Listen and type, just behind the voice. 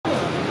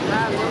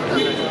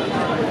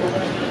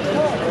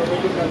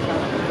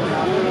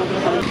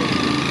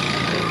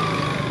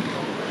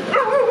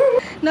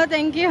No,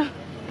 thank you.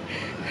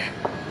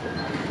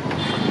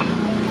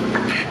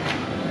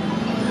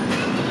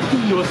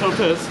 You were so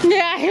pissed.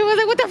 Yeah, he was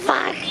like, what the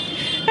fuck?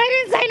 I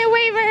didn't sign a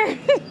waiver.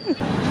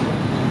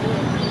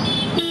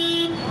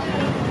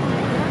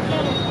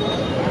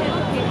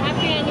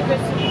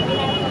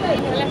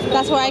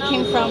 That's where I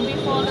came from.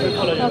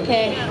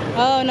 Okay.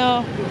 Oh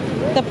no,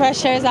 the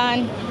pressure is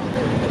on.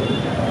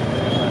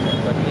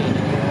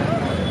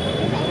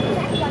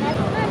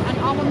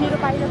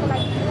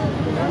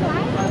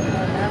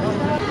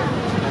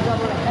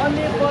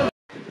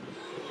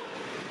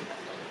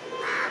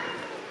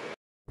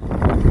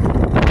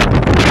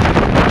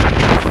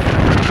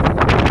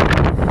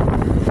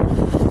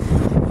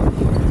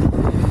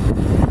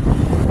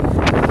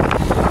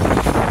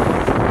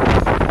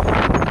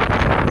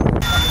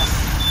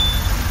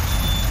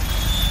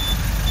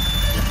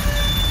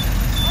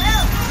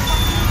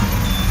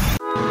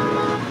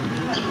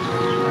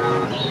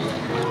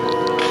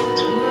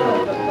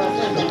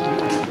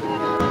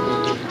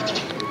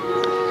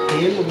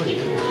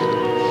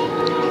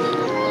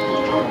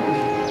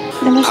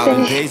 I've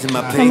been pacing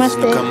my paces,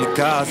 no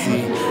kamikaze.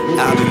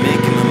 I've been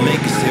making my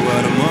makers say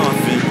what I'm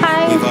offering.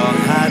 We've all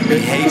had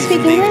behaviors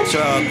and they've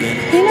chopping.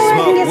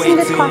 Smoke way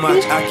too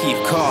much, I keep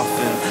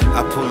coughing.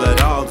 I pull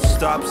out all the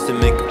stops to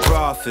make a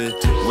profit.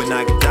 When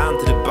I get down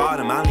to the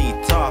bottom, I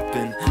need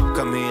topping.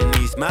 Come here and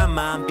ease my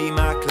mind, be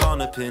my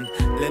clonopin.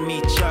 Let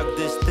me chug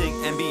this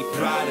thing and be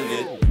proud of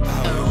it.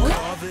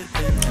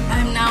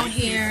 I'm now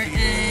here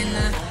in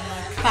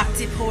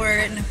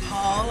Bhaktapur,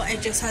 Nepal. I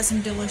just had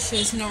some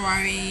delicious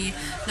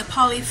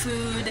Nepali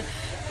food. It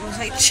was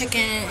like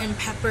chicken and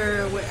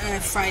pepper with a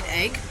fried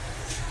egg.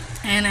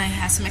 And I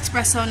had some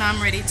espresso. Now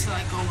I'm ready to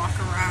like go walk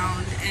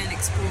around and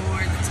explore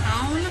the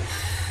town.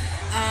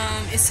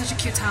 It's such a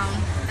cute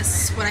town.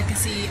 That's what I can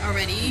see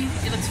already.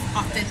 It looks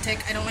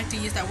authentic. I don't like to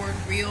use that word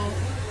real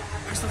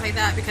or stuff like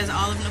that because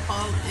all of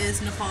Nepal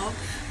is Nepal.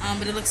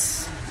 But it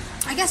looks,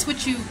 I guess,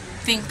 what you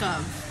think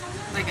of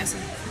like as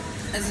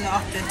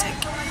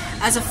authentic.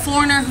 As a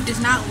foreigner who does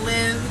not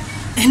live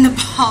in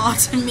Nepal,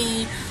 to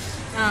me,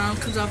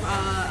 comes off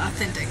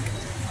authentic.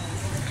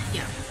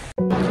 Yeah.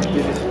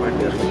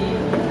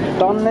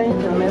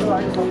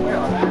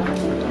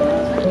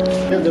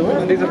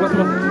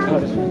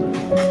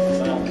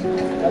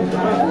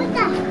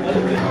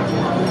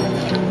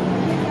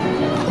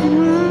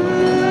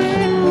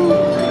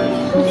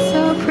 It's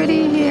so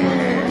pretty here.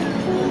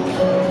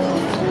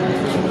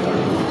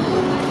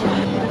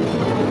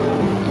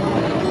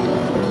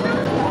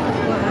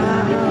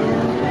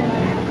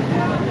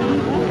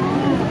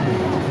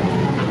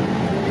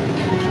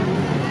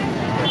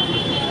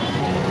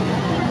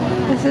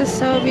 This is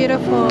so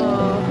beautiful.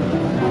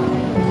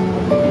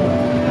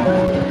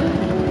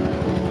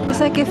 It's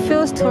like it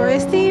feels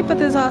touristy, but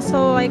there's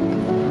also like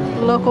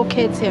local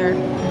kids here,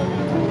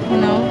 you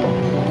know?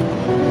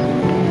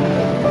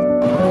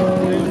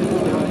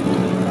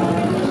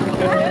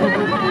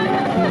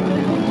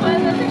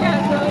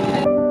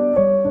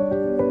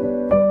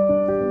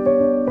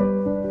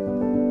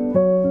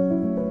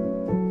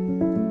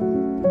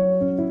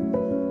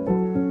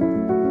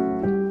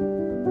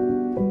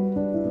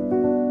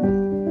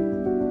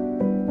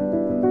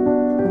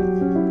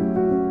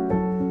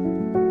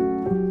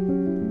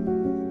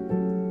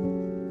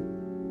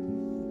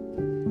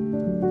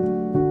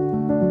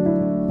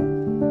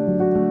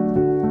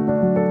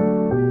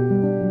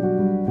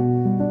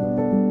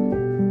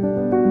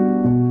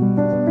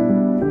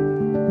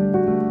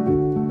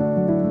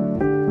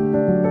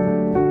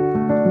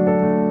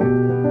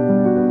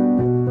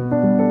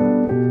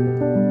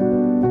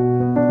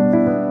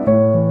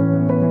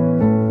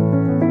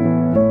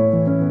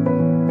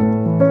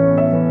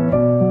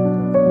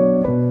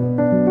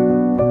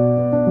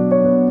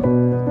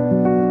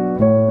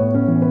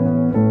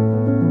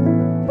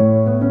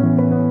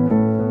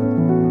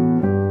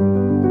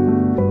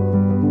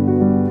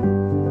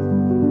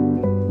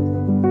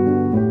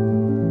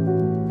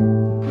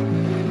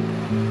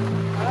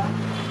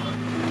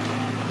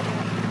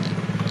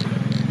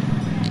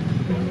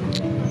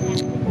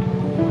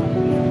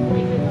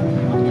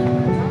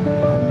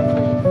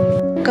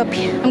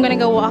 I'm gonna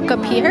go walk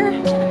up here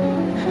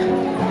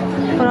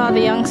with all the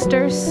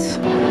youngsters.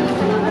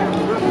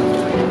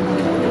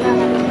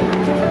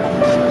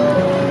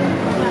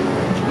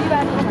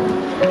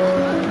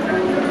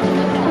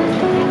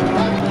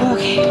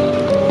 Okay.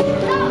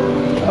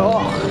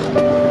 Oh.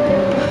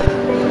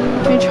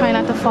 I'm trying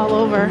not to fall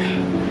over.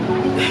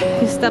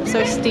 These steps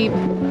are steep.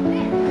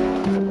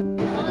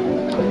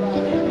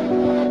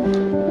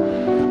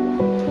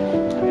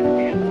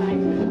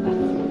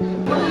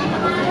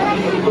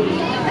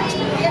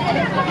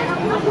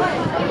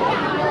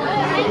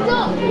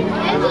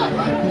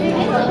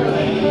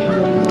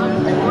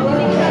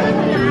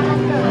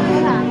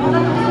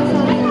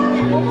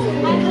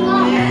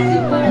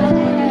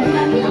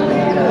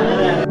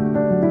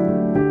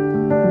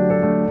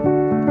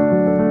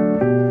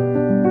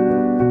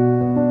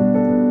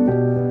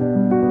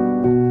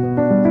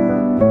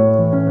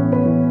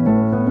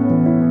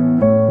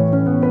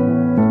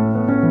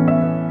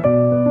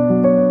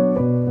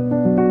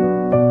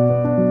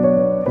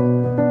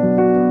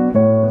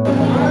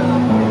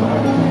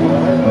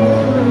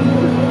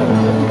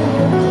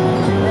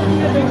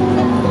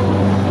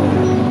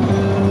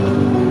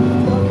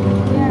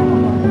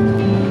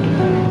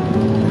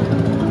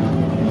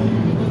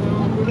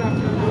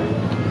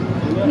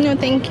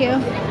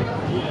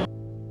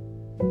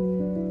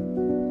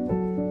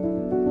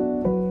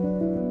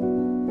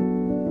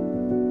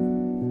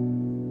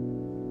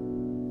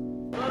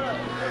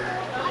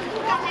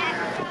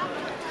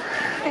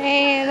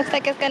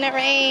 like it's gonna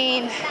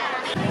rain.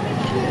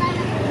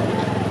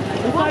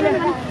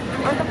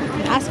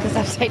 Mask is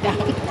upside down.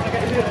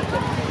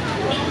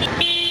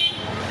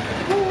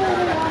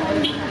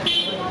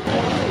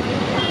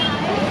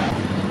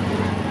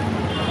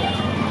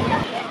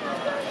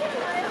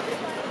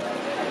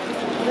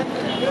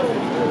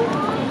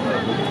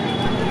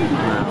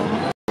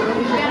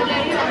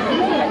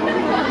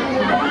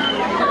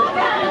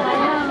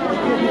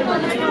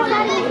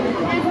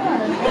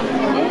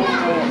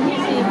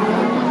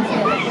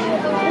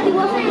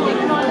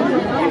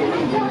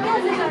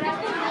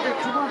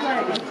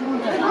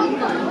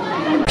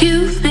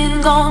 You've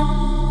been gone.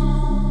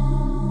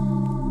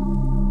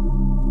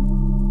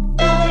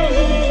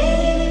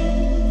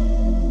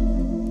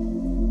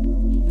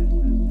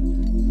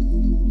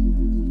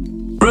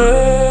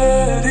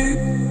 Ready.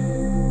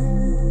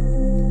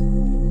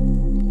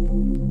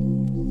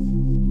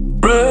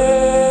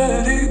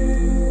 Ready.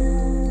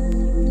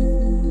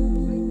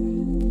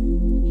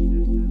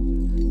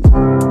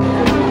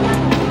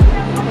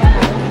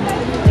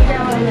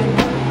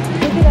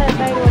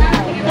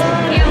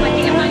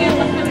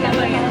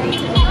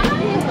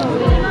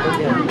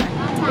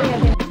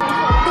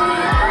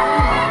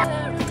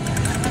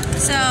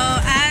 So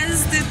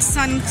as the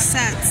sun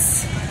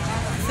sets, it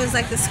feels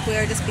like the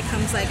square just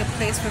becomes like a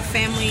place for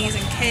families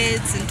and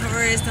kids and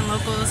tourists and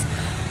locals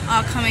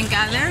all come and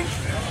gather.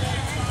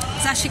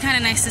 It's actually kind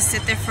of nice to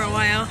sit there for a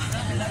while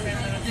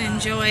and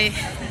enjoy,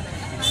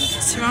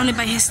 surrounded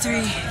by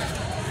history.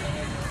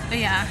 But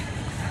yeah,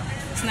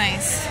 it's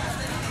nice.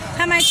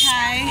 Had my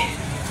chai.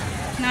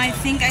 Now I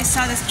think I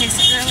saw this place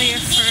earlier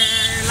for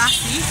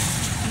lassi.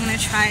 I'm gonna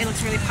try. It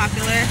looks really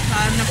popular. A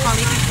lot of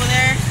Nepali people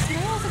there.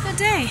 Today was a good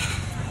day.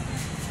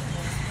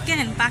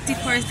 Again,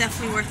 Bhaktapur is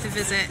definitely worth the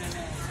visit.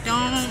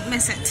 Don't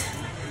miss it.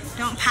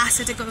 Don't pass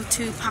it to go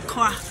to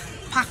Pakra.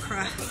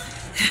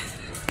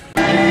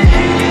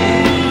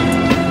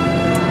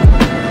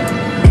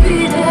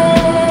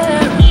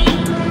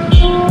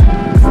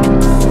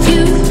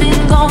 You've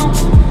been gone.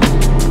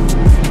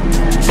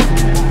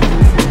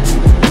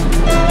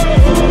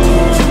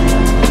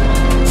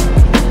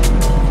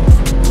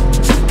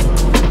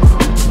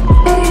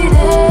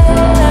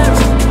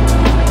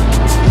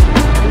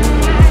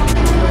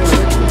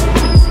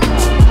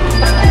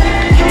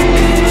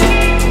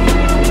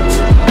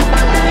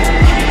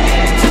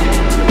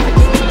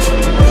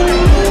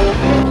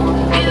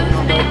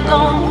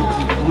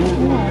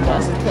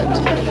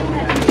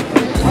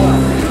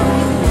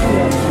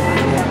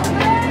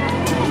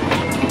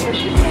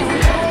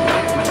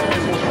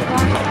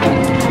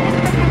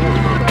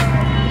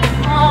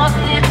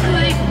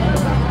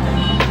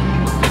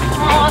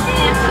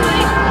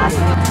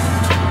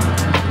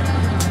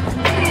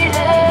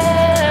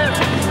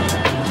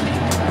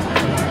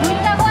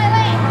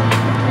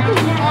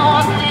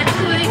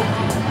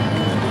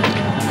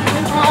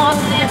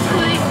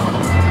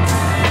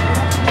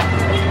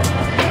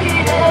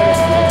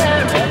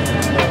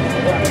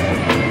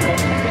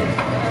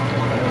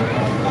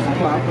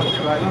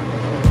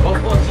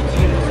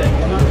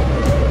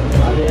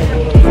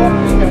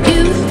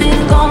 You've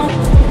been gone.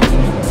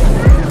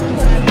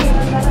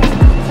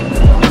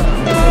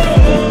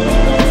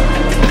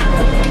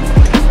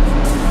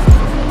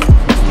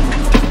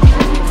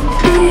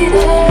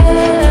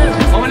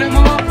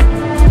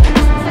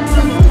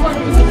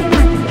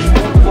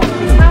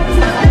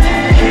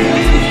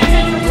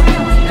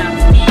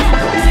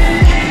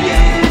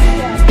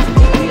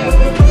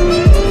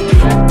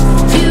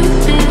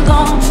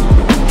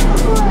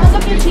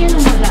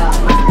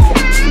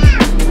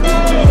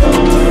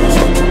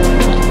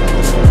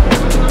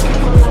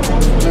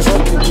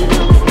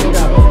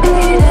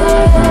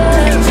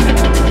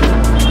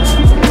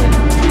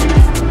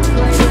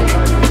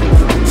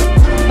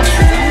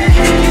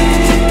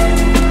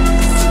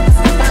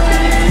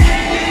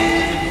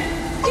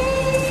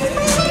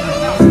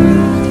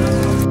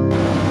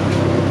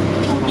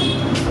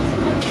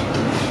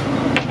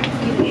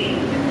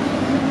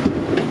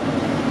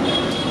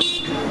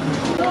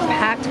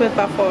 With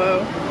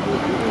buffalo,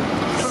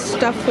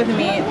 stuffed with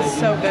meat,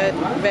 so good,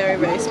 very,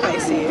 very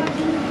spicy.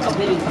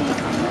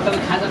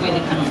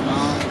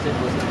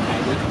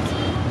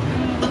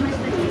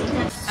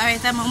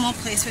 Alright, that momo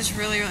place was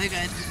really, really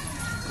good.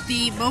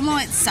 The momo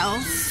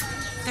itself,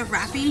 the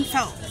wrapping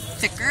felt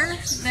thicker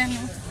than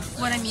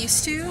what I'm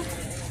used to.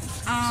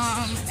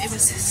 It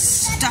was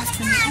stuffed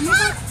with meat. Oh my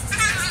god!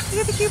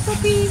 Look at the cute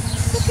puppy!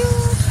 So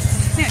cute!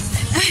 There.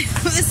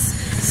 It was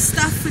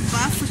stuffed with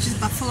buff, which is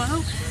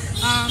buffalo.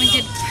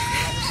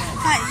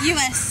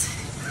 US.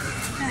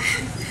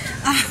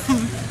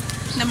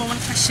 Number one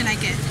question I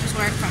get is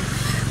where I'm from.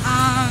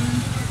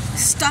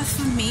 Stuffed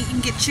with meat. You can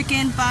get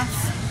chicken, buff,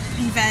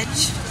 and veg.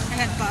 I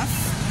got buff.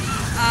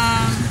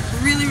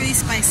 Really, really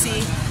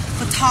spicy,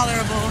 but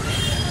tolerable.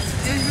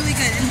 It was really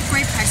good and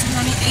great price. It was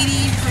only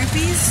 80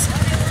 rupees.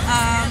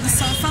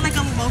 So it felt like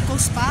a local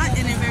spot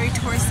in a very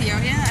touristy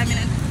area. I'm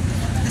in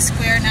the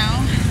square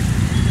now.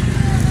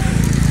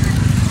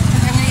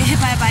 Okay, I'm gonna get hit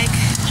by a bike.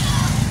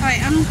 Alright,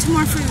 to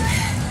more food.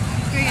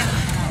 Here we go.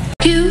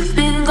 You've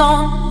been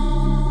gone.